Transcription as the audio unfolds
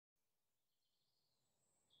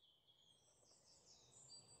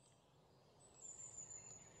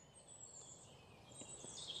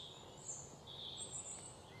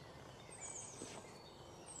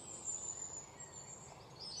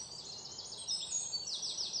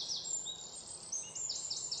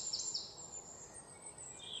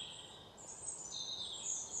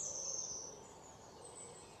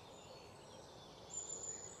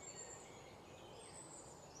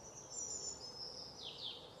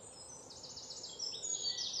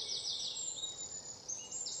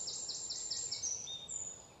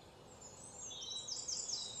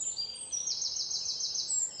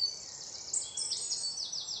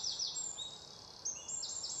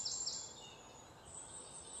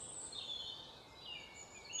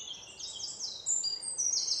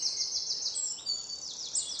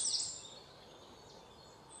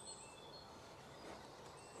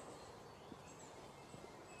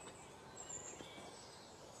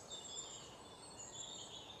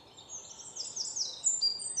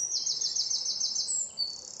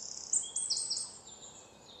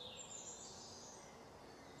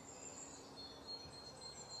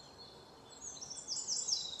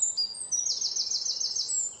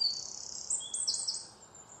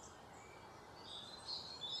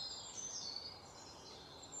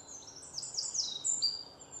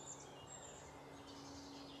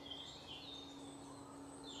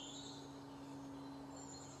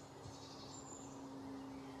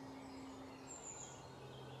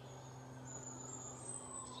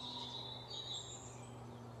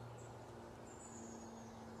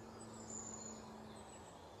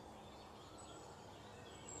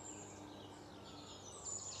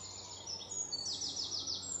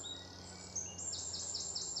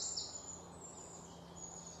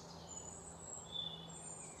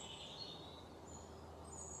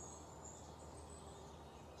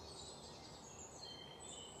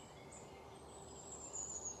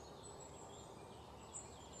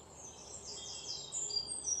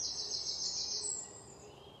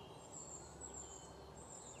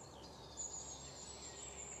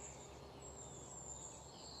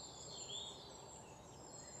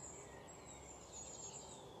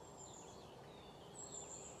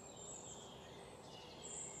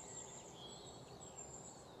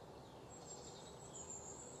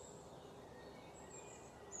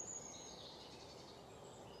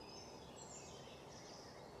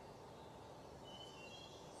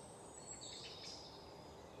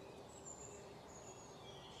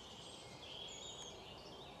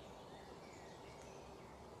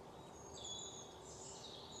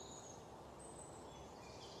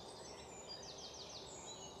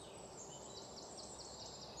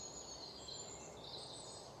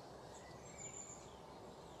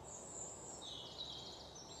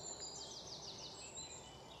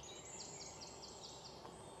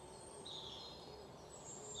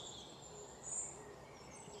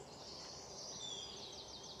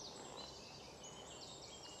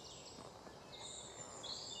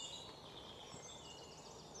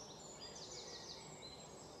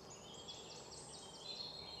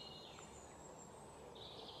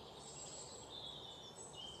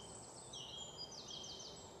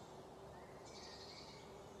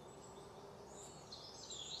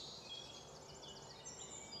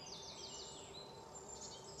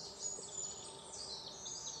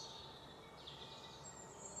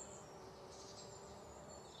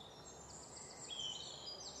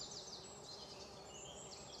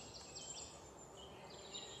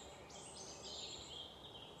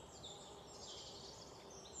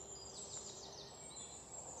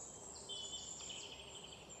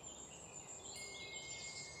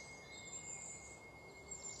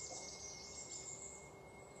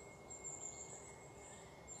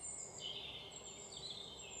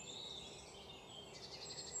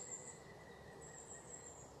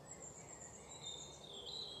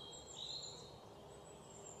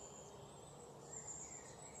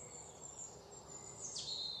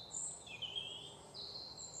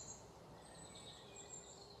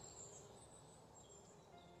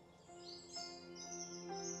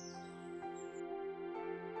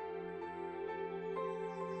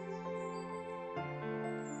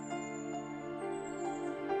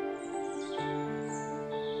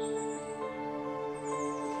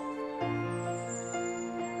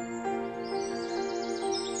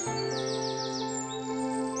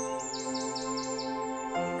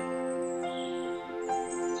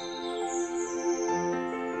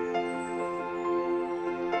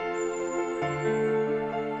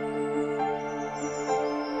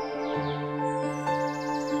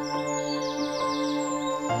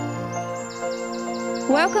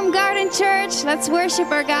Welcome, Garden Church. Let's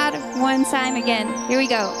worship our God one time again. Here we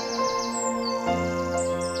go.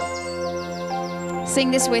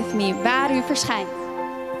 Sing this with me. Waar u verschijnt.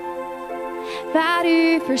 Waar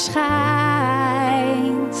u verschijnt,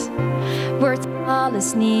 wordt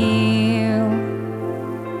alles nieuw.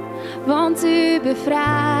 Want u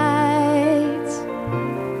bevrijdt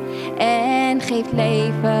en geeft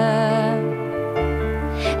leven.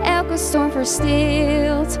 Elke storm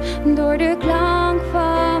verstilt door de klank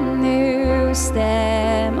van uw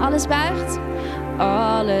stem. Alles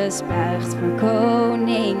buigt voor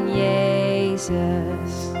Koning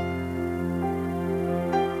Jezus.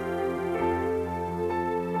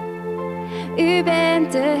 U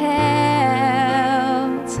bent de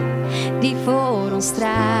held die voor ons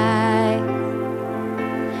strijdt.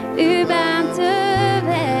 U baant de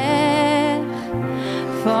weg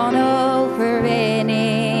van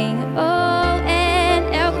overwinning. Oh,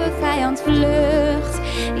 en elke vijand vlucht,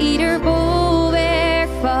 ieder bolwerk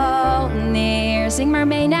valt neer. Zing maar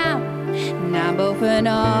mee naam boven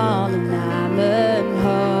alle namen,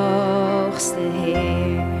 hoogste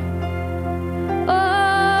Heer.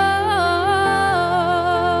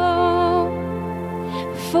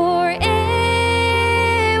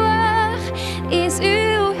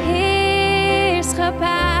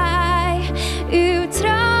 Uw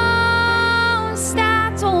troon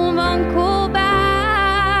staat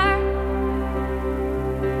onwankelbaar.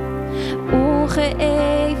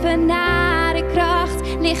 Ongeëvenaarde kracht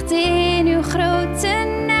ligt in uw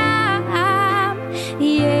grote naam.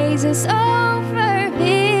 Jezus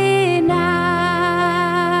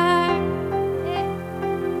overwinnaar.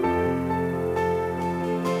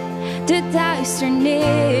 De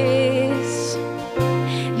duisternis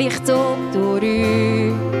ligt op door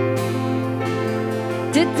u.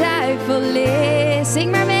 De duivel is,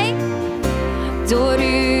 zing maar mee, door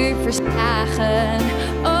u verslagen.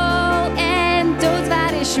 Oh, en dood,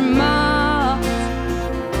 waar is je macht?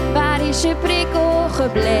 Waar is je prikkel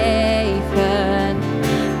gebleven?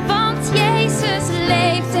 Want Jezus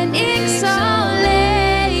leeft en ik zal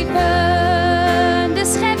leven.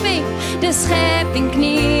 De schepping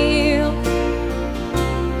knielt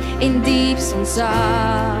in diepst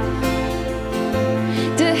ontzag.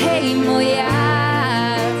 De hemel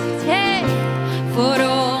juicht, hey, voor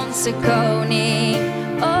onze koning.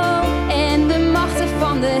 Oh, en de machten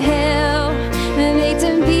van de hel, we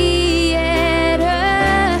weten wie er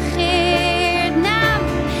regeert.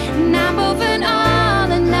 Naam boven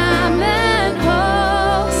alle namen,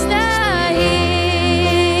 hoogste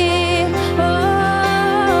Heer.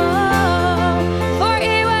 Oh,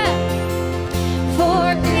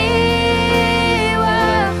 voor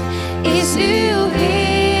eeuwig is uw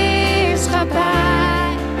heerschappij.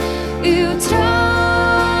 Uw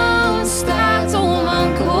troon staat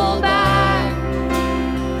onwankelbaar.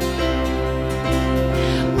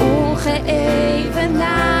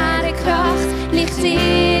 Ongeëvenaarde kracht ligt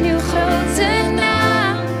in uw grote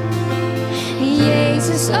naam.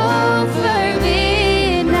 Jezus overwinnaar.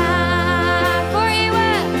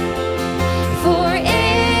 Voor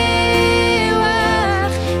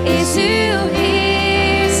eeuwig is uw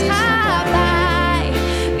heerschappij.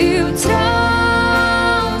 Uw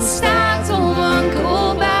troon staat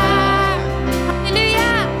onwankelbaar.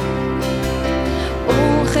 Halleluja.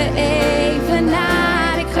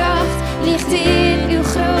 Ongeëvenaarde kracht ligt in uw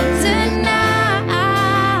grote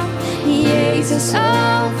naam. Jezus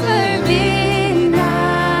overwinnaar.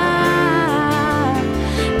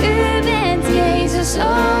 U bent Jezus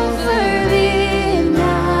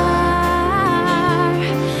overwinnaar.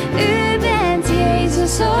 U bent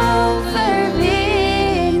Jezus overwinnaar.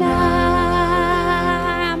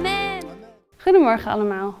 Amen. Goedemorgen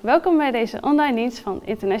allemaal, welkom bij deze online dienst van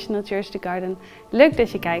International Church The Garden. Leuk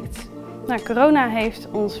dat je kijkt. Corona heeft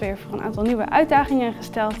ons weer voor een aantal nieuwe uitdagingen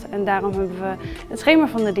gesteld en daarom hebben we het schema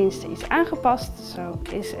van de diensten iets aangepast. Zo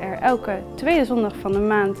is er elke tweede zondag van de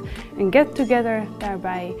maand een get-together.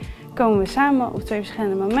 Daarbij komen we samen op 2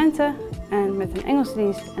 verschillende momenten en met een Engelse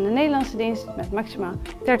dienst en een Nederlandse dienst met maximaal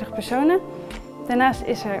 30 personen. Daarnaast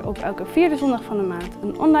is er op elke 4e zondag van de maand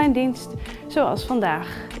een online dienst, zoals vandaag.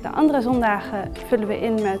 De andere zondagen vullen we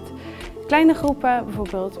in met kleine groepen,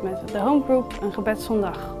 bijvoorbeeld met de homegroup, een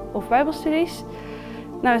gebedszondag of bijbelstudies.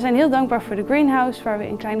 We zijn heel dankbaar voor de greenhouse, waar we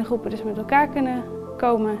in kleine groepen dus met elkaar kunnen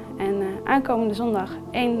komen. En aankomende zondag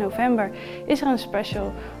 1 november is er een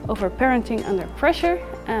special over parenting under pressure.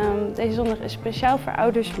 Deze zondag is speciaal voor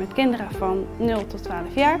ouders met kinderen van 0 tot 12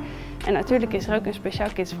 jaar. En natuurlijk is er ook een speciaal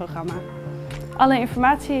kidsprogramma. Alle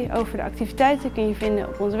informatie over de activiteiten kun je vinden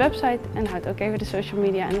op onze website en houd ook even de social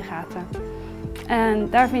media in de gaten. En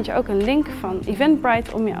daar vind je ook een link van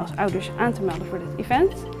Eventbrite om je als ouders aan te melden voor dit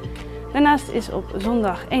event. Daarnaast is op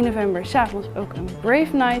zondag 1 november 's avonds ook een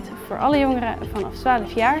Brave Night voor alle jongeren vanaf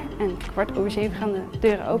 12 jaar. En 6:15 gaan de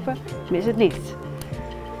deuren open, mis het niet.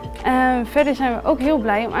 Verder zijn we ook heel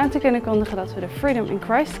blij om aan te kunnen kondigen dat we de Freedom in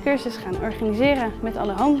Christ cursus gaan organiseren met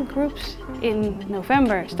alle homegroups. In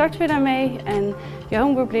november starten we daarmee en je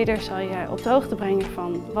homegroup leader zal je op de hoogte brengen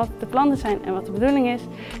van wat de plannen zijn en wat de bedoeling is.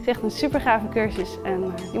 Het is echt een super gave cursus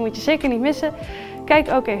en die moet je zeker niet missen.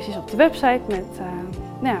 Kijk ook eventjes op de website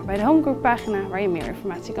bij de homegroup pagina waar je meer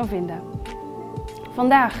informatie kan vinden.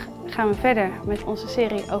 Vandaag gaan we verder met onze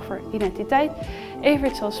serie over identiteit.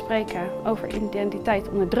 Evert zal spreken over identiteit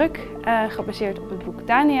onder druk, gebaseerd op het boek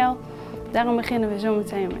Deel. Daarom beginnen we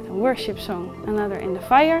zometeen met een worship song, Another in the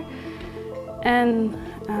Fire. En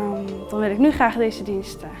dan wil ik nu graag deze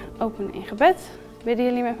dienst openen in gebed. Bidden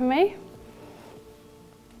jullie met me mee?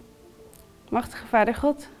 Machtige Vader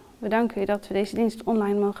God, we danken u dat we deze dienst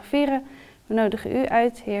online mogen vieren. We nodigen u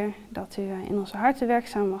uit, Heer, dat u in onze harten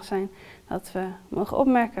werkzaam mag zijn. Dat we mogen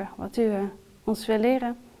opmerken wat u ons wil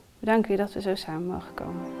leren. We danken u dat we zo samen mogen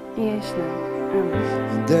komen. In Jezus' naam.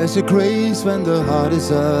 Amen. There's a grace when the heart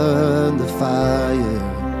is under fire.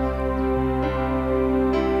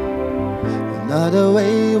 Another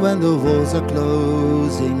way when the walls are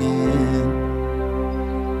closing in.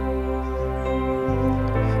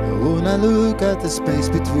 When I look at the space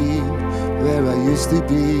between where I used to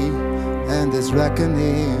be and this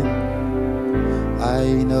reckoning,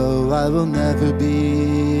 I know I will never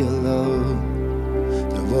be alone.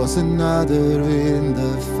 There was another in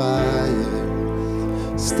the fire,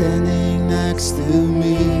 standing next to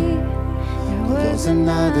me. There was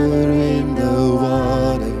another in the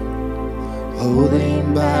water,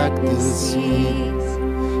 holding back the seas.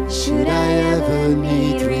 Should I ever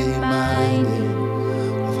need reminding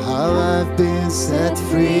of how I've been set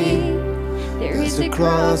free? There's a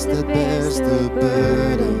cross that bears the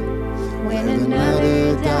burden, when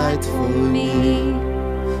another died for me.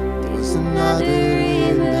 There's another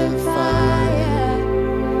in the fire.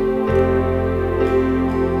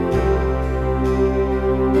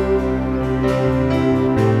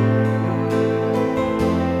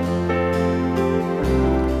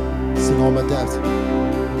 Sing all my debt.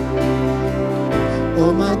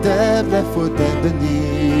 All my debt left for dead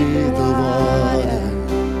beneath the water.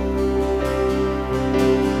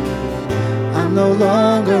 I'm no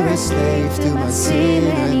longer a slave to my sin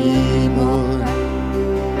anymore.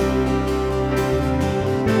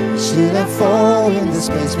 Should I fall in the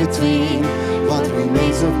space between what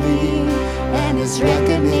remains of me and this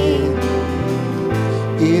reckoning?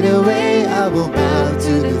 Either way I will bow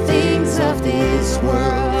to the things of this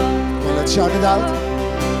world. Well, let's shout it out.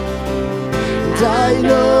 And I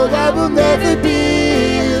know I will never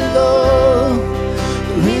be alone.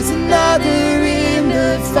 There is another in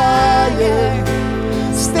the fire,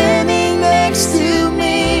 standing next to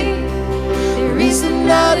me. There is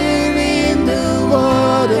another in the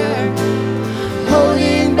water,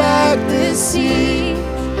 holding back the sea.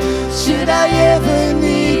 Should I ever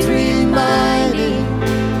need reminding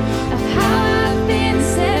of how I've been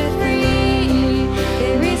set free?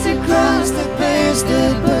 There is a cross that bears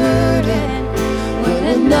the burden, when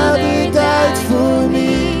another died for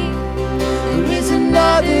me. There is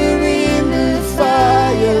another in the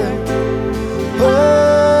fire. Oh,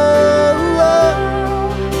 oh,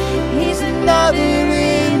 he's another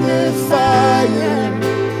in the fire.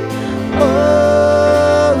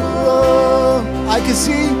 Oh, oh, I can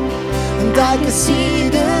see, and I can see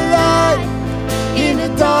the light in the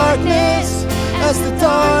darkness. As the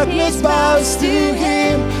darkness bows to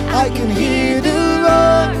him, I can hear the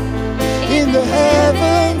roar in the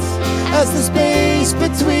heavens. As the space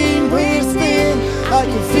between breathes thin, I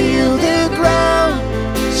can feel the ground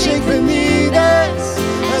shake beneath us.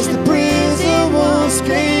 As the prison walls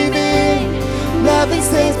cave in, nothing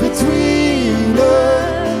stands between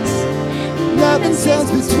us. Nothing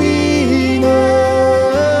stands between us.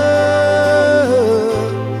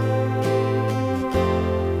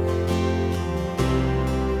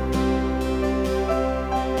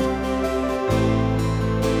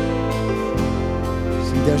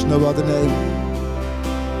 See, there's no other name.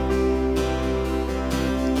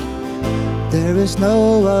 There is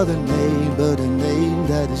no other name but a name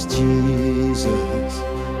that is Jesus.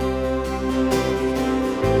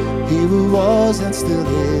 He who was and still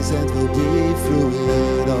is and will be through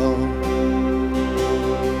it all.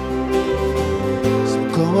 So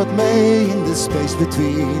come what may in the space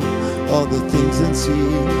between all the things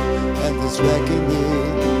unseen and this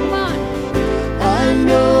reckoning, I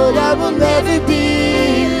know I will never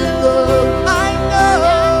be alone. I know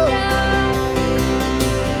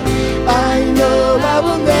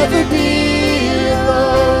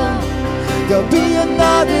be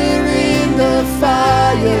another in the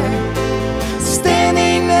fire,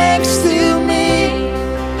 standing next to me.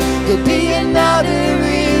 There'll be another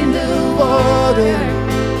in the water,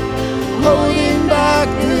 holding back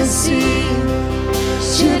the sea.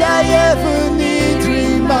 Should I ever need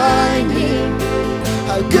reminding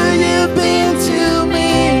how good you've been to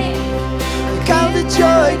me? Count the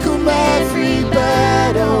joy come every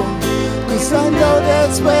battle, 'cause I know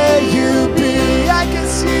that's where you'll be. I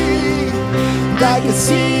can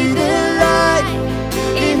see the light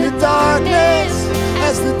in the darkness,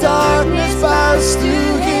 as the darkness bows to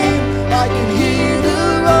him. I can hear the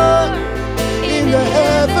roar in the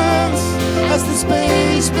heavens, as the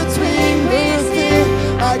space between the thin.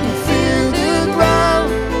 I can feel the ground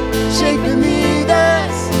shake beneath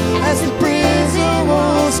us, as the prison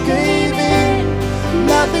walls cave in.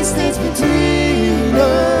 Nothing stands between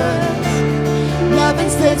us, nothing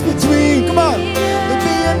stands between. Come on. There'll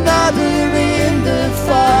be another in the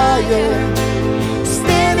fire,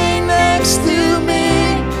 standing next to me.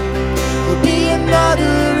 There'll be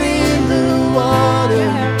another in the water,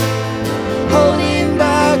 holding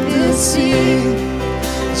back the sea.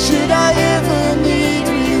 Should I ever need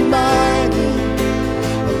reminding,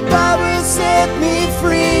 the power set me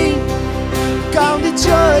free. Count the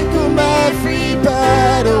joy come every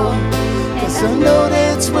battle, 'cause I know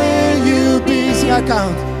that's where you'll be. Sing, I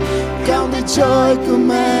count the joy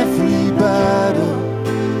come every battle,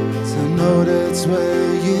 'cause I know that's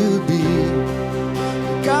where you'll be.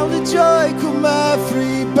 Count the joy come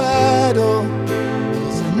every battle,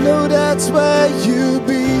 'cause I know that's where you'll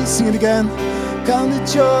be. Sing it again. Count the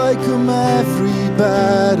joy come every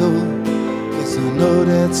battle, 'cause I know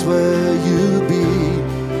that's where you'll be.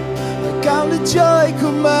 Count the joy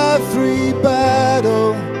come every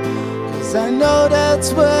battle, 'cause I know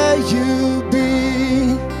that's where you'll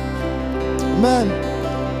be. Amen.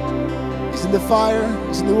 He's in the fire,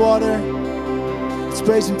 he's in the water. Let's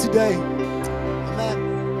praise him today. Amen.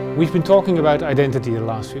 We've been talking about identity the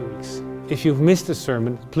last few weeks. If you've missed the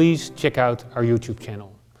sermon, please check out our YouTube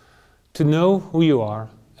channel. To know who you are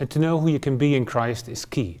and to know who you can be in Christ is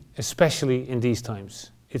key, especially in these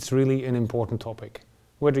times. It's really an important topic,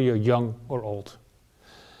 whether you're young or old.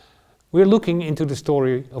 We're looking into the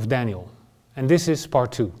story of Daniel, and this is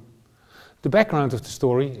part 2. The background of the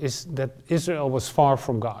story is that Israel was far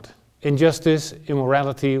from God. Injustice,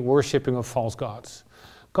 immorality, worshipping of false gods.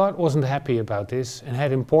 God wasn't happy about this and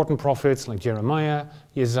had important prophets like Jeremiah,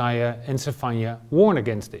 Isaiah and Zephaniah warn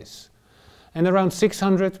against this. And around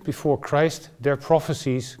 600 before Christ, their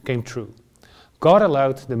prophecies came true. God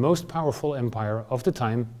allowed the most powerful empire of the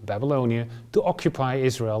time, Babylonia, to occupy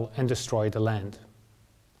Israel and destroy the land.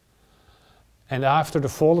 And after the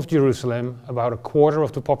fall of Jerusalem, about a quarter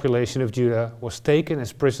of the population of Judah was taken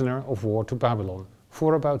as prisoner of war to Babylon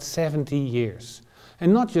for about 70 years.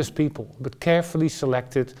 And not just people, but carefully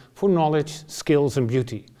selected for knowledge, skills and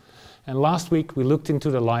beauty. And last week we looked into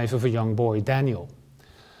the life of a young boy, Daniel.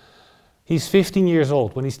 He's 15 years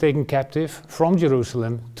old when he's taken captive from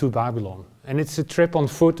Jerusalem to Babylon. And it's a trip on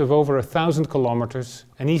foot of over 1,000 kilometers.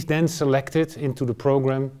 And he's then selected into the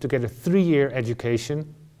program to get a 3-year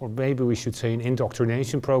education, or maybe we should say an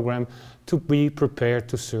indoctrination program, to be prepared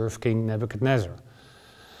to serve King Nebuchadnezzar.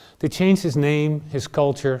 They changed his name, his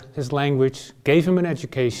culture, his language, gave him an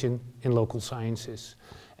education in local sciences.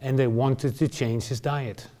 And they wanted to change his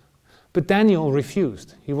diet. But Daniel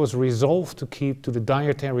refused. He was resolved to keep to the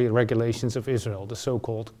dietary regulations of Israel, the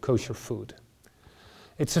so-called kosher food.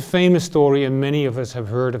 It's a famous story and many of us have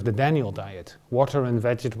heard of the Daniel diet, water and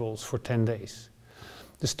vegetables for 10 days.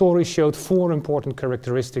 The story showed 4 important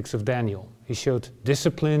characteristics of Daniel. He showed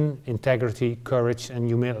discipline, integrity, courage and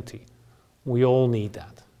humility. We all need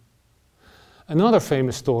that. Another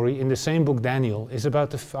famous story in the same book Daniel is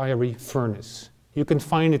about the fiery furnace. You can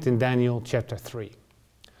find it in Daniel chapter 3.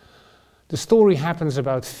 The story happens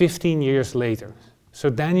about 15 years later. So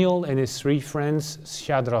Daniel and his 3 friends,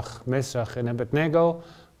 Shadrach, Meshach and Abednego,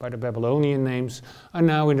 by the Babylonian names, are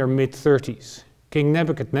now in their mid-30s. King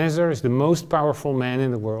Nebuchadnezzar is the most powerful man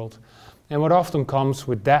in the world, and what often comes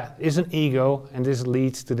with that is an ego, and this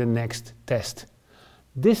leads to the next test.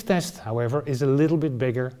 This test, however, is a little bit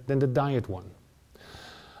bigger than the diet one.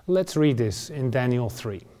 Let's read this in Daniel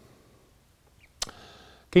 3.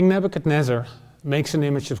 King Nebuchadnezzar makes an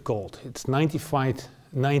image of gold. It's 90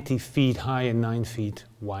 feet high and 9 feet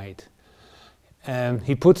wide.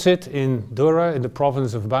 He puts it in Dura, in the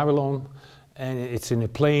province of Babylon, and it's in a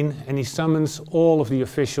plain, and he summons all of the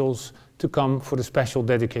officials to come for the special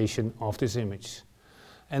dedication of this image.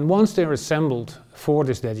 And once they're assembled for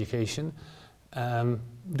this dedication,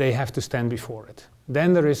 they have to stand before it.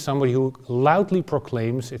 Then there is somebody who loudly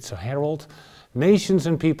proclaims, it's a herald, nations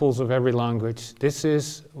and peoples of every language, this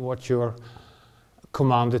is what you're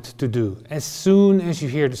commanded to do. As soon as you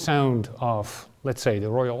hear the sound of, let's say, the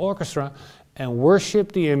royal orchestra, and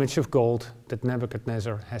worship the image of gold that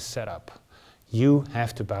Nebuchadnezzar has set up, you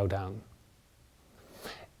have to bow down.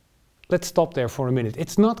 Let's stop there for a minute.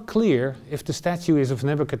 It's not clear if the statue is of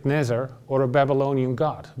Nebuchadnezzar or a Babylonian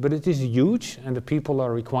god, but it is huge and the people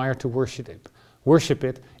are required to worship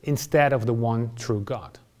it instead of the one true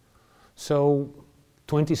God. So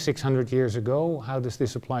 2,600 years ago, how does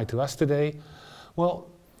this apply to us today? Well,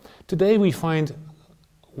 today we find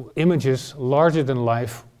images larger than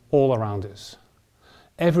life all around us.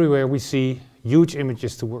 Everywhere we see huge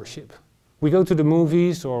images to worship. We go to the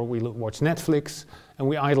movies or we watch Netflix and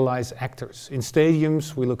we idolize actors. In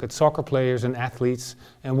stadiums we look at soccer players and athletes,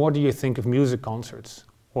 and what do you think of music concerts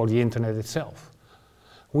or the internet itself?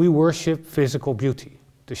 We worship physical beauty.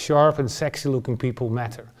 The sharp and sexy looking people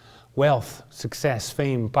matter. Wealth, success,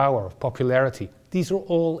 fame, power, popularity, these are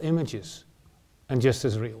all images and just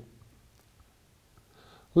as real.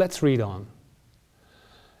 Let's read on.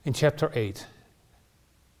 In chapter 8.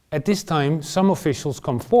 At this time, some officials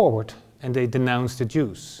come forward and they denounce the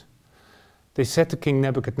Jews. They said to King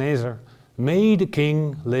Nebuchadnezzar, "May the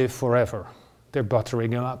king live forever." They're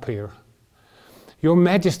buttering him up here. "Your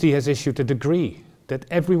Majesty has issued a decree that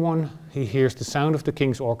everyone who hears the sound of the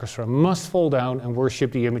king's orchestra must fall down and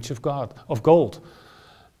worship the image of God, of gold.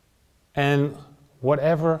 And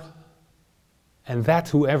that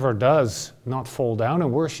whoever does not fall down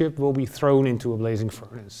and worship will be thrown into a blazing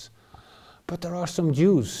furnace. But there are some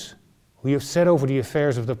Jews who have set over the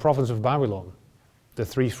affairs of the province of Babylon, the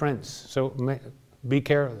three friends." So be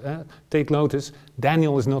careful, take notice,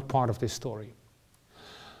 Daniel is not part of this story.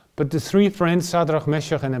 But the three friends, Shadrach,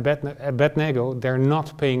 Meshach and Abednego, they're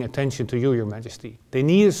not paying attention to you, your Majesty. They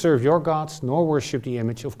neither serve your gods nor worship the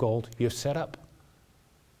image of gold you have set up.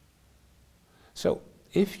 So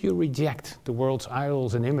if you reject the world's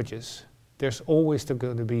idols and images, there's always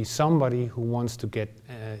going to be somebody who wants to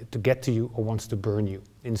get to you or wants to burn you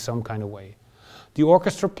in some kind of way. The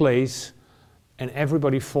orchestra plays and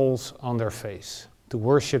everybody falls on their face to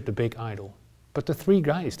worship the big idol. But the three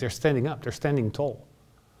guys, they're standing up, they're standing tall.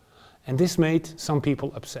 And this made some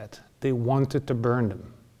people upset. They wanted to burn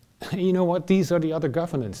them. You know what? These are the other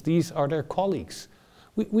governments. These are their colleagues.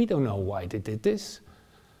 We don't know why they did this.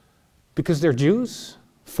 Because they're Jews,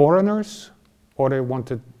 foreigners, or they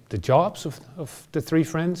wanted the jobs of the three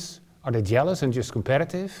friends? Are they jealous and just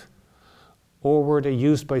competitive? Or were they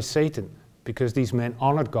used by Satan? Because these men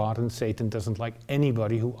honored God and Satan doesn't like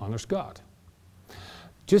anybody who honors God.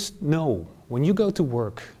 Just know, when you go to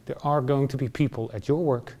work, there are going to be people at your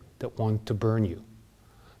work that want to burn you.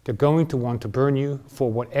 They're going to want to burn you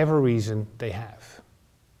for whatever reason they have.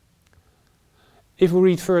 If we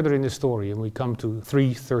read further in the story and we come to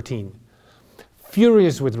 3:13.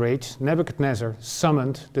 Furious with rage, Nebuchadnezzar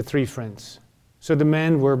summoned the three friends. So the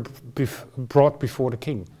men were brought before the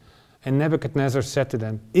king. And Nebuchadnezzar said to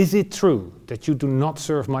them, "Is it true that you do not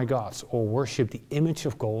serve my gods or worship the image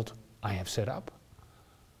of gold I have set up?"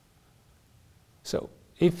 So,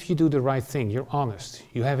 if you do the right thing, you're honest,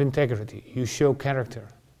 you have integrity, you show character,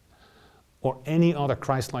 or any other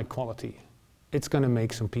Christ-like quality, it's going to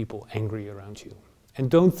make some people angry around you. And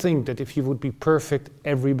don't think that if you would be perfect,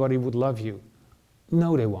 everybody would love you.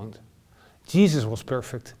 No, they won't. Jesus was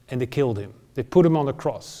perfect and they killed him. They put him on the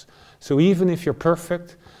cross. So even if you're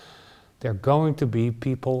perfect, there are going to be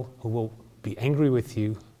people who will be angry with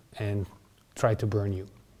you and try to burn you.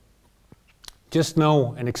 Just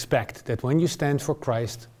know and expect that when you stand for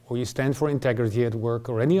Christ or you stand for integrity at work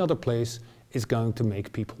or any other place, it's going to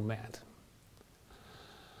make people mad.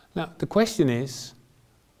 Now, the question is,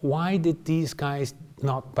 why did these guys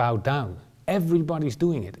not bow down? Everybody's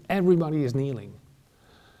doing it. Everybody is kneeling.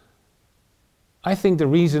 I think the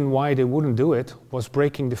reason why they wouldn't do it was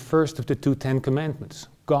breaking the first of the two 10 commandments,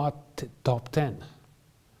 God top 10.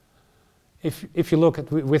 If you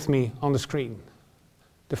look with me on the screen,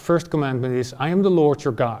 the first commandment is, "I am the Lord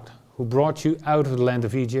your God, who brought you out of the land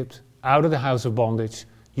of Egypt, out of the house of bondage.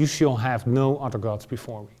 You shall have no other gods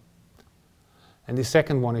before me." And the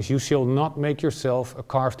second one is, "You shall not make yourself a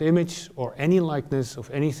carved image or any likeness of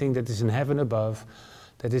anything that is in heaven above,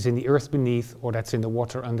 that is in the earth beneath, or that's in the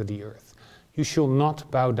water under the earth. You shall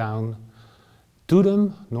not bow down to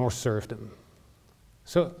them nor serve them."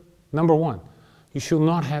 So, number one, you shall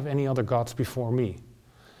not have any other gods before me.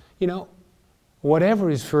 You know, whatever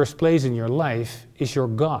is first place in your life is your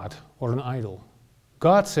God or an idol.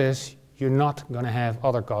 God says you're not going to have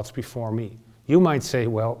other gods before me. You might say,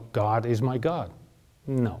 well, God is my God.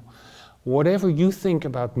 No. Whatever you think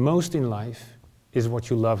about most in life is what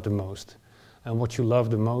you love the most. and what you love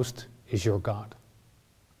the most is your God.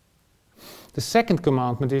 The second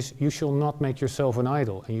commandment is, you shall not make yourself an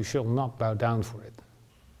idol, and you shall not bow down for it.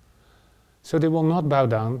 So they will not bow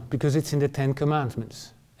down because it's in the 10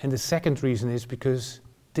 Commandments. And the second reason is because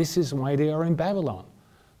this is why they are in Babylon.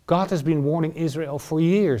 God has been warning Israel for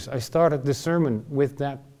years. I started the sermon with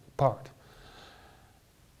that part.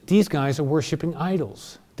 These guys are worshipping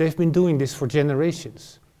idols. They've been doing this for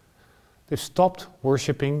generations. They've stopped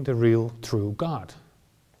worshipping the real, true God.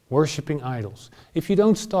 Worshipping idols. If you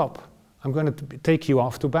don't stop, I'm going to take you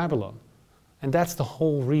off to Babylon. And that's the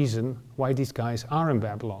whole reason why these guys are in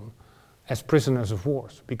Babylon as prisoners of war,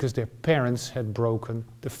 because their parents had broken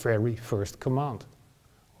the very first command.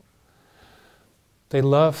 They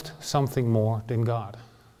loved something more than God.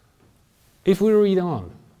 If we read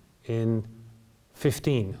on in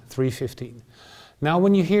 3:15. Now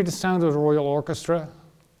when you hear the sound of the royal orchestra,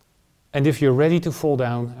 and if you're ready to fall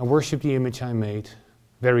down and worship the image I made,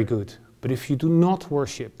 very good. But if you do not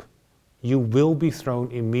worship, you will be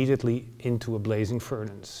thrown immediately into a blazing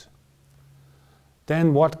furnace.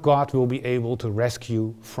 Then what God will be able to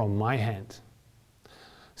rescue from my hand?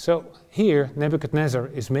 So here Nebuchadnezzar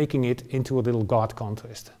is making it into a little God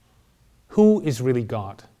contest. Who is really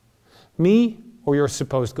God? Me or your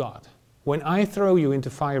supposed God? When I throw you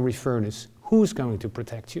into fiery furnace, who's going to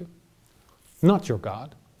protect you? Not your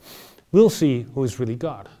God. We'll see who is really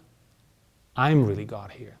God. I'm really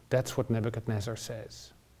God here. That's what Nebuchadnezzar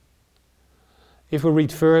says. If we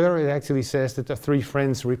read further, it actually says that the 3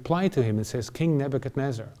 friends reply to him and says, King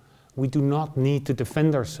Nebuchadnezzar, we do not need to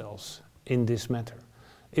defend ourselves in this matter.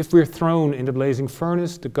 If we're thrown in the blazing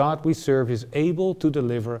furnace, the God we serve is able to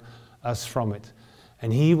deliver us from it,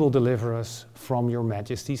 and he will deliver us from your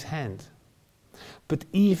majesty's hand. But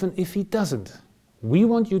even if he doesn't, we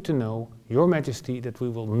want you to know, your majesty, that we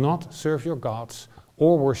will not serve your gods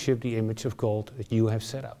or worship the image of gold that you have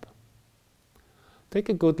set up. Take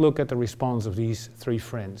a good look at the response of these 3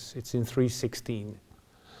 friends. It's in 3:16.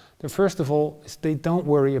 First of all, they don't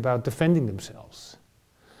worry about defending themselves.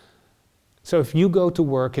 So if you go to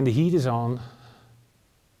work and the heat is on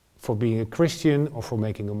for being a Christian or for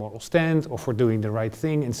making a moral stand or for doing the right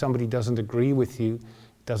thing and somebody doesn't agree with you,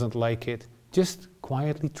 doesn't like it, just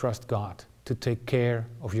quietly trust God to take care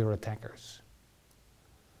of your attackers.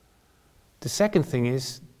 The second thing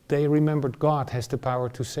is they remembered God has the power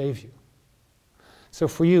to save you. So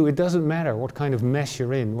for you, it doesn't matter what kind of mess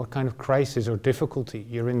you're in, what kind of crisis or difficulty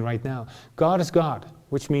you're in right now. God is God,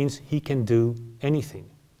 which means he can do anything.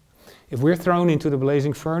 If we're thrown into the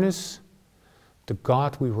blazing furnace, the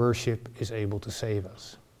God we worship is able to save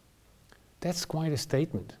us. That's quite a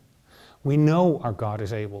statement. We know our God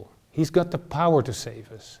is able. He's got the power to save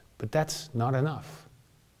us, but that's not enough.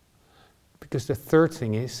 Because the third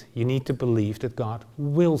thing is, you need to believe that God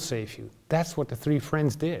will save you. That's what the 3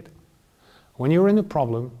 friends did. When you're in a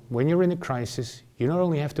problem, when you're in a crisis, you not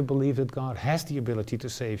only have to believe that God has the ability to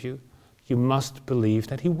save you, you must believe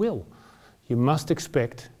that he will. You must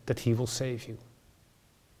expect that he will save you.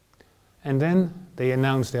 And then they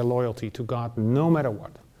announced their loyalty to God no matter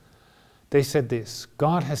what. They said this,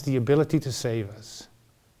 God has the ability to save us.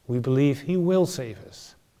 We believe he will save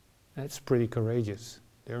us. That's pretty courageous.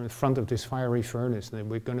 They're in front of this fiery furnace and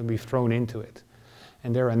we're going to be thrown into it.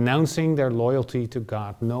 And they're announcing their loyalty to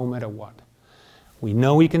God no matter what. We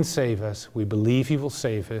know he can save us, we believe he will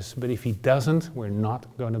save us, but if he doesn't, we're not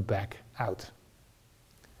going to back out.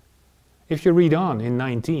 If you read on in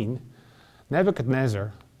 19,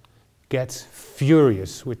 Nebuchadnezzar gets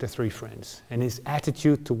furious with the 3 friends, and his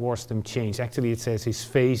attitude towards them changed. Actually, it says his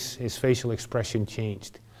facial expression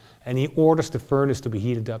changed. And he orders the furnace to be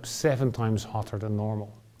heated up 7 times hotter than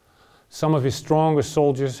normal. Some of his strongest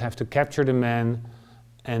soldiers have to capture the men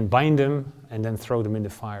and bind them and then throw them in the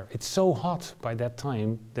fire. It's so hot by that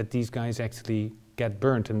time that these guys actually get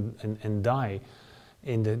burnt and die,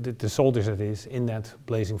 in the soldiers that is, in that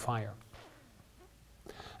blazing fire.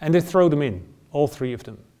 And they throw them in, all 3 of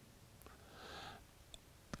them.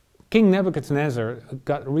 King Nebuchadnezzar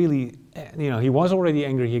got really, he was already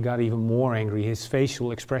angry, he got even more angry. His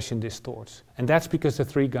facial expression distorts. And that's because the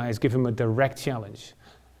 3 guys give him a direct challenge.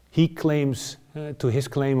 He claims to his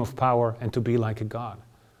claim of power and to be like a god.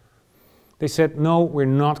 They said, no, we're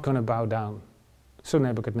not going to bow down. So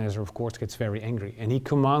Nebuchadnezzar, of course, gets very angry. And he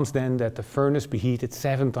commands then that the furnace be heated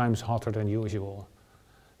 7 times hotter than usual.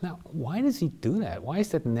 Now, why does he do that? Why is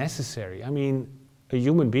that necessary? I mean, a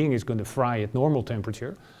human being is going to fry at normal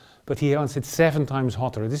temperature, but he wants it 7 times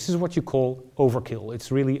hotter. This is what you call overkill.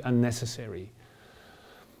 It's really unnecessary.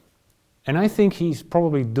 And I think he's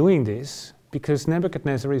probably doing this because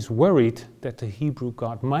Nebuchadnezzar is worried that the Hebrew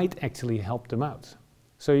God might actually help them out.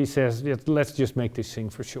 So he says, let's just make this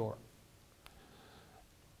thing for sure.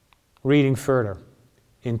 Reading further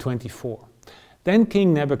in 24. Then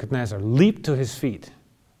King Nebuchadnezzar leaped to his feet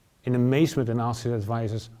in amazement and asked his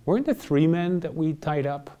advisors, weren't there 3 men that we tied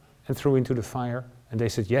up and threw into the fire? And they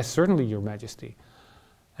said, yes, certainly, Your Majesty.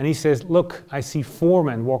 And he says, look, I see 4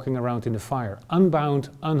 men walking around in the fire, unbound,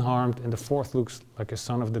 unharmed, and the 4th looks like a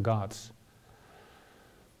son of the gods.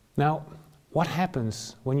 Now, what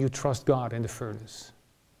happens when you trust God in the furnace?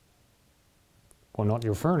 Well, not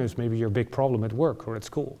your furnace, maybe your big problem at work or at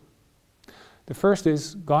school. The first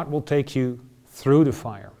is God will take you through the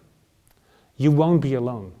fire. You won't be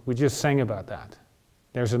alone. We just sang about that.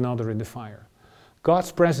 There's another in the fire.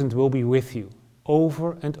 God's presence will be with you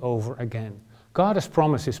over and over again. God has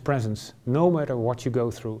promised His presence no matter what you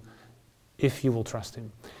go through, if you will trust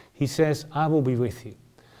Him. He says, I will be with you.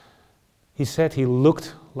 He said He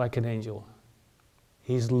looked like an angel.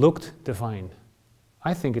 He's looked divine.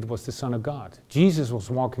 I think it was the Son of God. Jesus was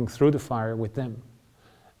walking through the fire with them.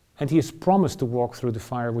 And He has promised to walk through the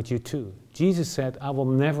fire with you too. Jesus said, I will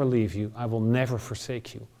never leave you. I will never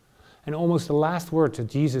forsake you. And almost the last words that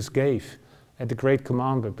Jesus gave at the Great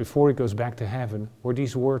Commandment before He goes back to heaven were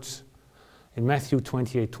these words in Matthew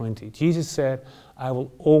 28:20. Jesus said, I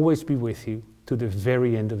will always be with you to the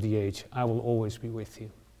very end of the age. I will always be with you.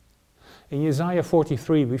 In Isaiah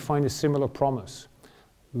 43, we find a similar promise.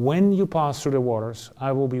 When you pass through the waters,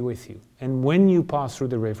 I will be with you. And when you pass through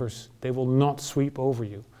the rivers, they will not sweep over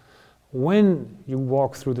you. When you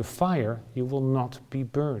walk through the fire, you will not be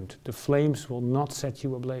burned. The flames will not set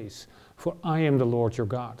you ablaze. For I am the Lord your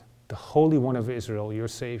God, the Holy One of Israel, your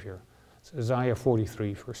Savior. It's Isaiah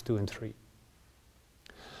 43, verse 2 and 3.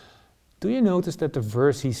 Do you notice that the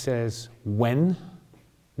verse he says, when,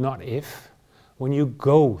 not if? When you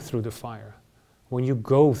go through the fire, when you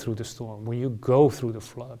go through the storm, when you go through the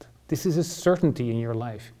flood. This is a certainty in your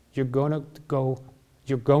life. You're going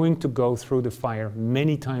to go through the fire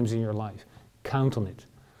many times in your life. Count on it.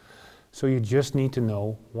 So you just need to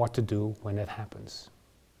know what to do when that happens.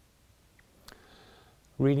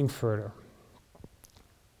 Reading further.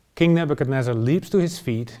 King Nebuchadnezzar leaps to his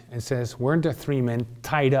feet and says, weren't there 3 men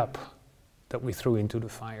tied up that we threw into the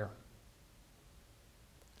fire?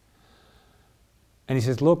 And he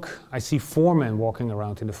says, look, I see 4 men walking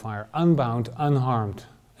around in the fire, unbound, unharmed.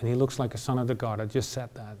 And he looks like a son of the God. I just said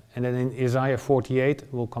that. And then in Isaiah 48,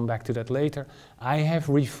 we'll come back to that later, I have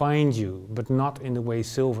refined you, but not in the way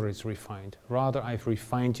silver is refined. Rather, I've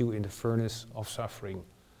refined you in the furnace of suffering.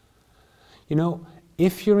 You know,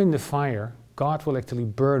 if you're in the fire, God will actually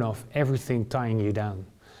burn off everything tying you down.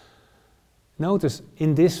 Notice,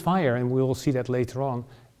 in this fire, and we will see that later on,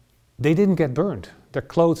 they didn't get burned. Their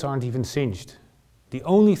clothes aren't even singed. The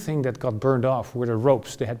only thing that got burned off were the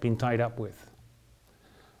ropes they had been tied up with.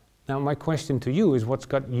 Now my question to you is, what's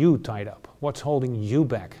got you tied up? What's holding you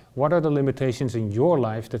back? What are the limitations in your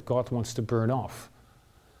life that God wants to burn off?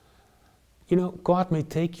 You know, God may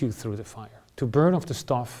take you through the fire to burn off the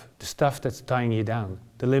stuff that's tying you down,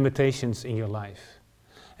 the limitations in your life.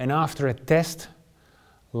 And after a test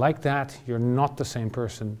like that, you're not the same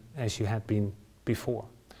person as you had been before.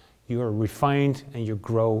 You are refined and you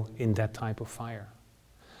grow in that type of fire.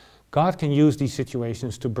 God can use these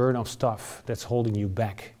situations to burn off stuff that's holding you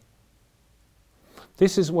back.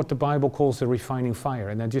 This is what the Bible calls the refining fire,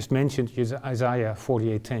 and I just mentioned Isaiah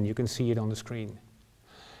 48:10. You can see it on the screen.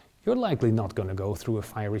 You're likely not going to go through a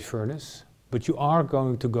fiery furnace, but you are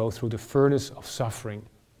going to go through the furnace of suffering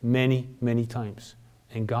many, many times.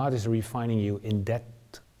 And God is refining you in that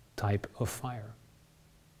type of fire.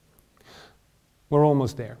 We're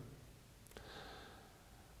almost there.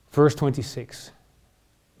 Verse 26.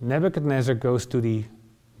 Nebuchadnezzar goes to the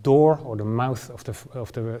door or the mouth of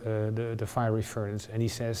the fiery furnace, and he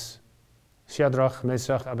says, Shadrach,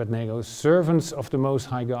 Meshach, Abednego, servants of the Most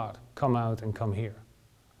High God, come out and come here.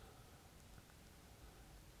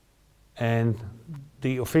 And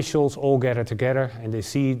the officials all gather together, and they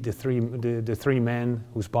see the three men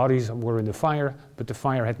whose bodies were in the fire, but the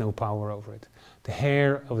fire had no power over it. The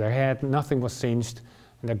hair of their head, nothing was singed,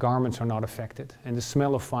 and their garments are not affected, and the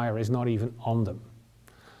smell of fire is not even on them.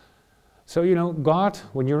 So, you know, God,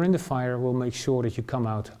 when you're in the fire, will make sure that you come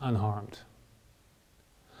out unharmed.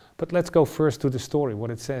 But let's go first to the story,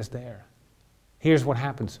 what it says there. Here's what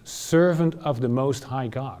happens. Servant of the Most High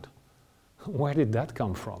God. Where did that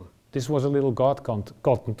come from? This was a little God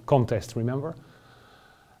contest, remember?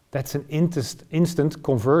 That's an instant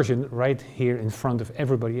conversion right here in front of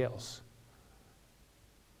everybody else.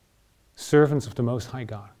 Servants of the Most High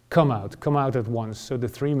God. Come out at once. So the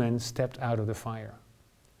 3 men stepped out of the fire.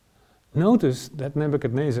 Notice that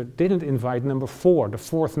Nebuchadnezzar didn't invite number 4, the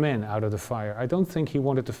 4th man, out of the fire. I don't think he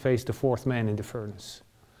wanted to face the 4th man in the furnace.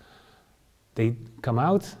 They come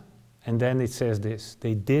out, and then it says this: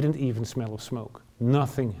 they didn't even smell of smoke.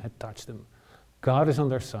 Nothing had touched them. God is on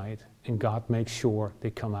their side, and God makes sure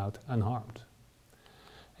they come out unharmed.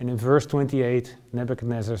 And in verse 28,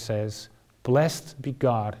 Nebuchadnezzar says, "Blessed be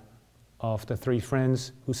God of the 3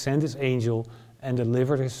 friends who sent his angel and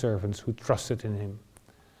delivered his servants who trusted in him.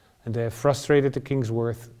 And they have frustrated the king's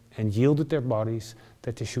worth and yielded their bodies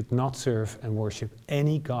that they should not serve and worship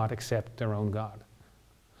any god except their own God."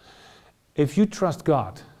 If you trust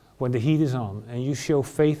God when the heat is on and you show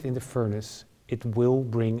faith in the furnace, it will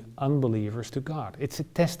bring unbelievers to God. It's a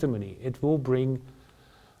testimony. It will bring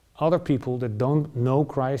other people that don't know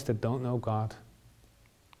Christ, that don't know God,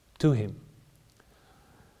 to him.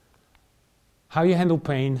 How you handle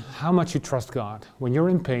pain, how much you trust God. When you're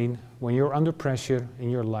in pain, when you're under pressure in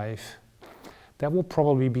your life, that will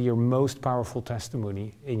probably be your most powerful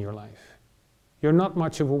testimony in your life. You're not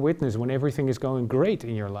much of a witness when everything is going great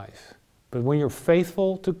in your life. But when you're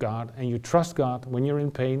faithful to God and you trust God when you're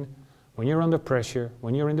in pain, when you're under pressure,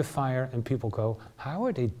 when you're in the fire, and people go, how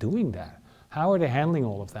are they doing that? How are they handling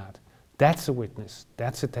all of that? That's a witness.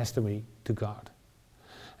 That's a testimony to God.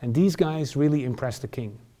 And these guys really impressed the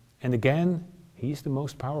king. And again, he's the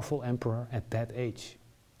most powerful emperor at that age.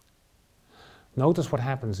 Notice what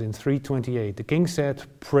happens in 3:28. The king said,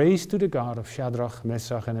 "Praise to the God of Shadrach,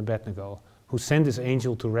 Meshach, and Abednego, who sent his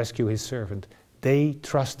angel to rescue his servant." They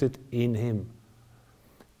trusted in him.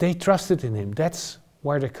 They trusted in him. That's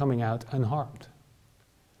why they're coming out unharmed.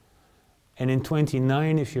 And in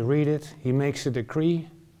 29, if you read it, he makes a decree,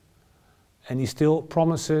 and he still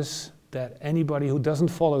promises that anybody who doesn't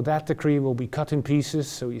follow that decree will be cut in pieces,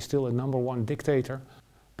 so he's still a number 1 dictator.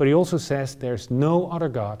 But he also says there's no other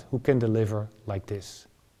God who can deliver like this.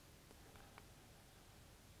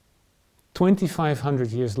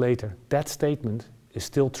 2,500 years later, that statement is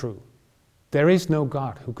still true. There is no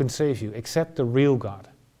God who can save you except the real God.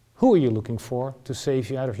 Who are you looking for to save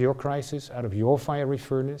you out of your crisis, out of your fiery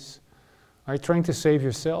furnace? Are you trying to save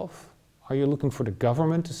yourself? Are you looking for the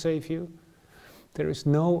government to save you? There is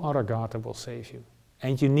no other God that will save you.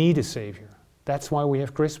 And you need a Savior. That's why we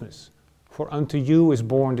have Christmas. For unto you is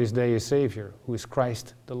born this day a Savior, who is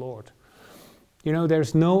Christ the Lord. You know,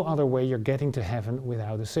 there's no other way you're getting to heaven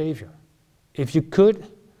without a Savior. If you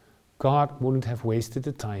could, God wouldn't have wasted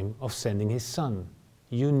the time of sending his Son.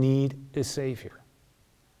 You need a Savior.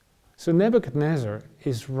 So Nebuchadnezzar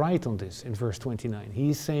is right on this in verse 29.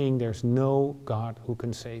 He's saying there's no God who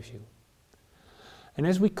can save you. And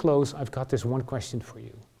as we close, I've got this one question for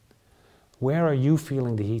you. Where are you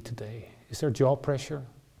feeling the heat today? Is there job pressure,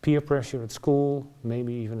 peer pressure at school,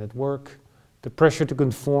 maybe even at work? The pressure to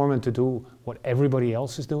conform and to do what everybody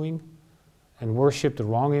else is doing and worship the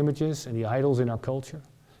wrong images and the idols in our culture?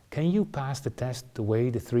 Can you pass the test the way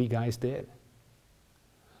the 3 guys did?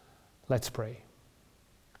 Let's pray.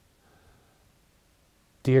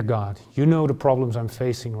 Dear God, you know the problems I'm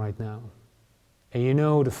facing right now. And you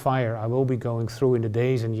know the fire I will be going through in the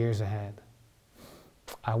days and years ahead.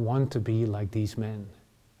 I want to be like these men.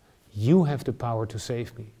 You have the power to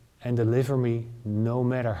save me and deliver me no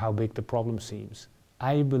matter how big the problem seems.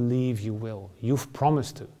 I believe you will. You've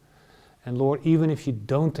promised to. And Lord, even if you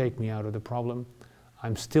don't take me out of the problem,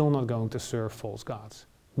 I'm still not going to serve false gods,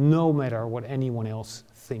 no matter what anyone else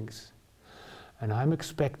thinks. And I'm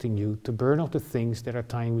expecting you to burn off the things that are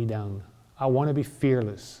tying me down. I want to be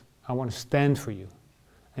fearless. I want to stand for you.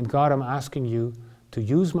 And God, I'm asking you to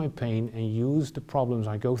use my pain and use the problems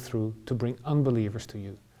I go through to bring unbelievers to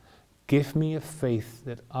you. Give me a faith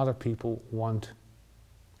that other people want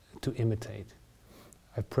to imitate.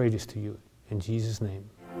 I pray this to you in Jesus' name.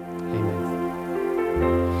 Amen.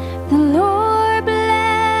 The Lord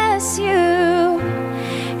bless you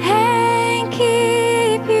and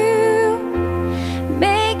keep you.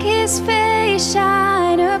 Make his face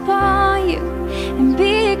shine upon you and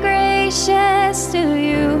be gracious to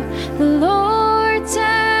you. The Lord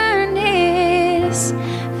turn his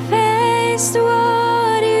face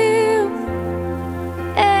toward you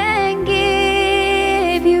and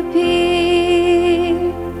give you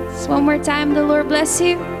peace. One more time, the Lord bless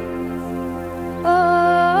you.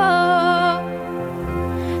 Oh,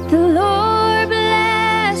 the Lord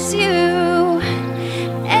bless you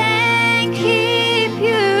and keep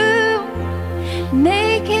you.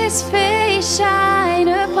 Make his face shine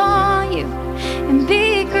upon you and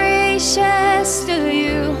be gracious to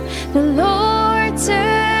you. The Lord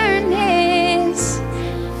turn his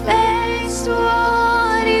face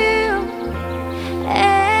toward you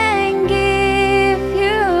and give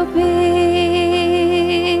you peace.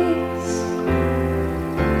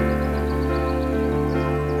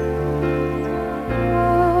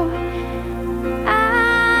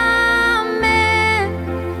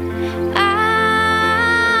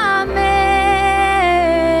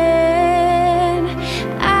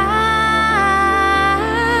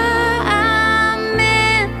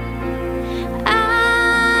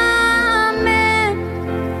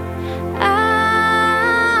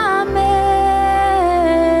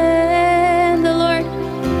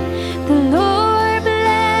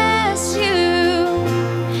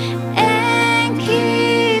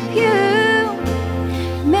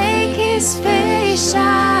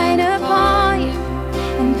 shine upon you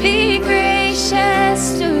and be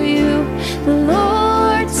gracious to you. The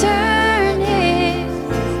Lord turn his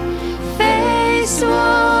face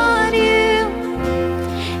toward you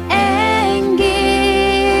and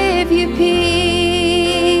give you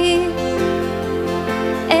peace.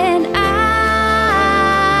 And amen,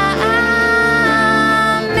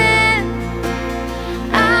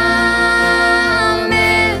 amen,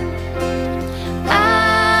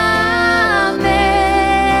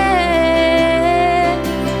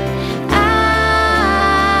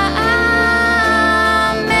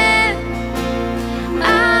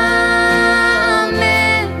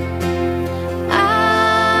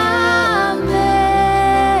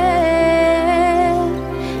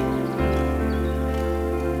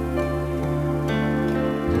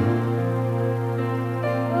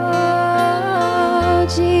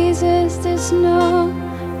 Jesus, there's no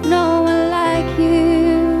one like you.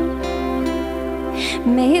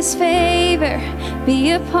 May his favor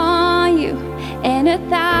be upon you and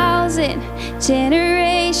 1,000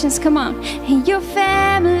 generations. Come on. And your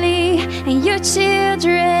family and your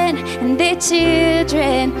children and their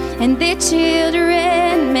children and their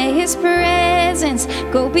children. May his presence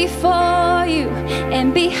go before you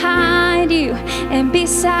and behind you and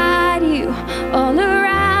beside you, all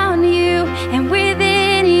around you and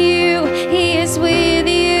within you. He is with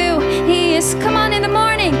you. He is, come on, in the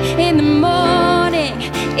morning,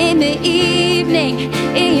 in the evening,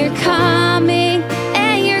 in your coming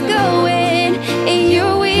and your going, in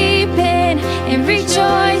your weeping and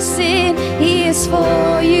rejoicing. He is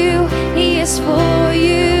for you. He is for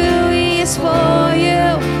you. He is for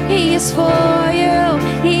you. He is for you.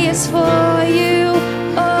 He is for you.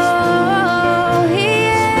 Oh, he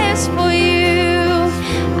is for you.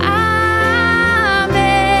 Amen.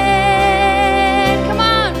 Come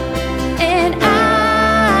on. And amen.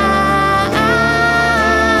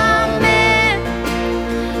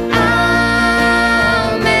 Amen.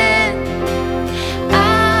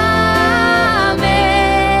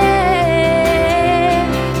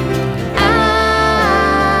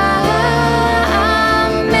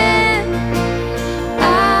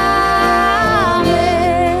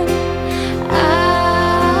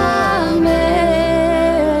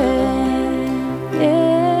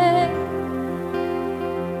 Amen.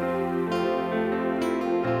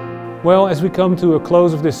 Well, as we come to a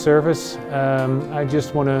close of this service, I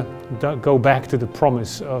just want to go back to the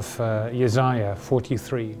promise of Isaiah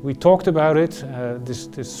 43. We talked about it. This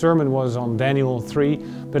sermon was on Daniel 3,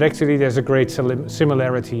 but actually there's a great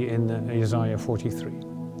similarity in Isaiah 43.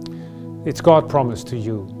 It's God's promise to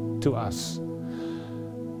you, to us.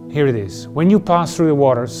 Here it is. When you pass through the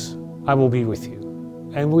waters, I will be with you.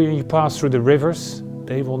 And when you pass through the rivers,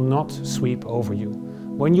 they will not sweep over you.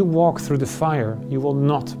 When you walk through the fire, you will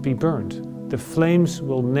not be burned. The flames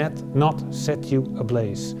will not set you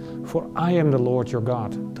ablaze. For I am the Lord your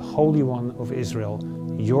God, the Holy One of Israel,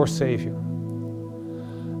 your Savior.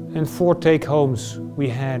 And 4 take-homes we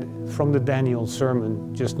had from the Daniel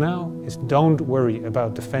sermon just now is: don't worry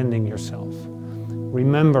about defending yourself.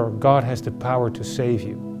 Remember, God has the power to save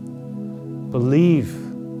you. Believe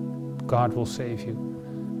God will save you.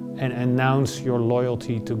 And announce your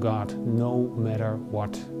loyalty to God no matter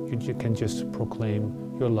what. You can just proclaim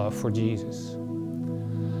your love for Jesus.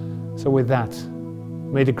 So with that,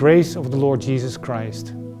 may the grace of the Lord Jesus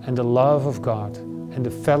Christ and the love of God and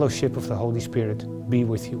the fellowship of the Holy Spirit be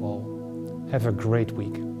with you all. Have a great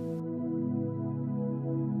week.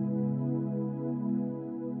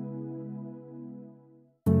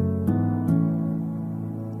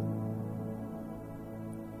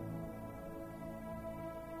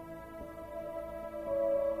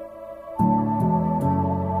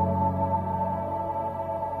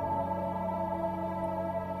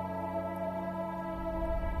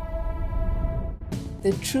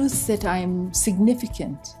 The truth that I'm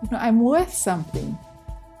significant, I'm worth something.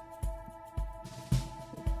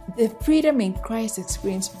 The freedom in Christ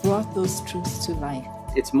experience brought those truths to life.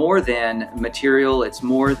 It's more than material, it's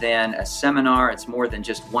more than a seminar, it's more than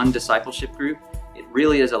just one discipleship group. It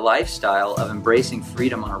really is a lifestyle of embracing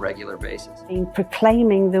freedom on a regular basis. I've been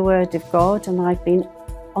proclaiming the Word of God, and I've been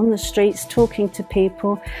on the streets talking to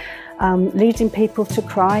people, leading people to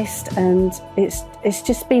Christ, and it's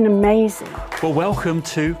just been amazing. Well, welcome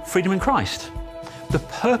to Freedom in Christ. The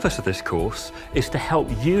purpose of this course is to help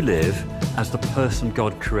you live as the person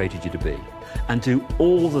God created you to be and do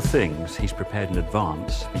all the things He's prepared in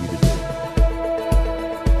advance for you to do.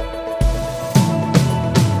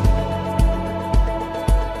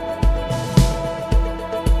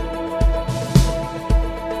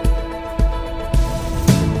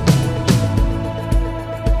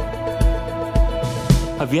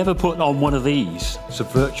 Have you ever put on one of these? It's a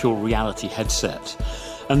virtual reality headset.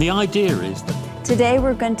 And the idea is that today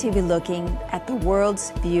we're going to be looking at the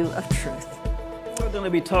world's view of truth. We're going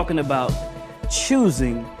to be talking about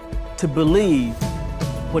choosing to believe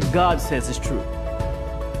what God says is true.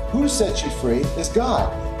 Who sets you free is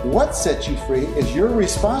God. What sets you free is your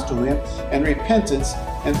response to Him and repentance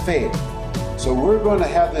and faith. So we're going to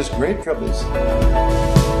have this great privilege.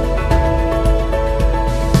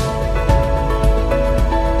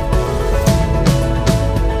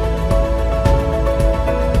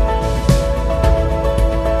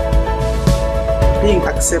 Being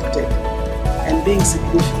accepted and being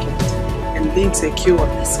significant and being secure.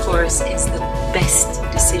 This course is the best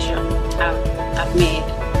decision I've made.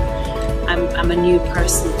 I'm a new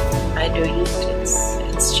person by doing it.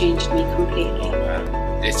 It's changed me completely.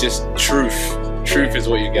 It's just truth. Truth is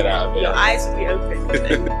what you get out of it. Your eyes will be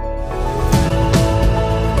open.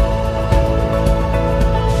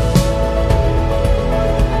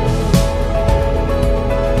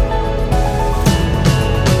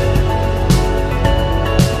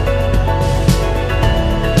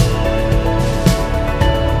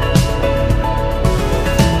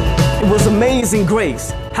 It was amazing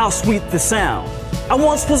grace, how sweet the sound. I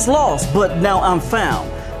once was lost, but now I'm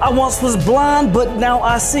found. I once was blind, but now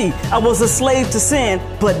I see. I was a slave to sin,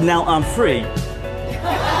 but now I'm free.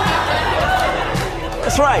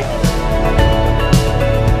 That's right.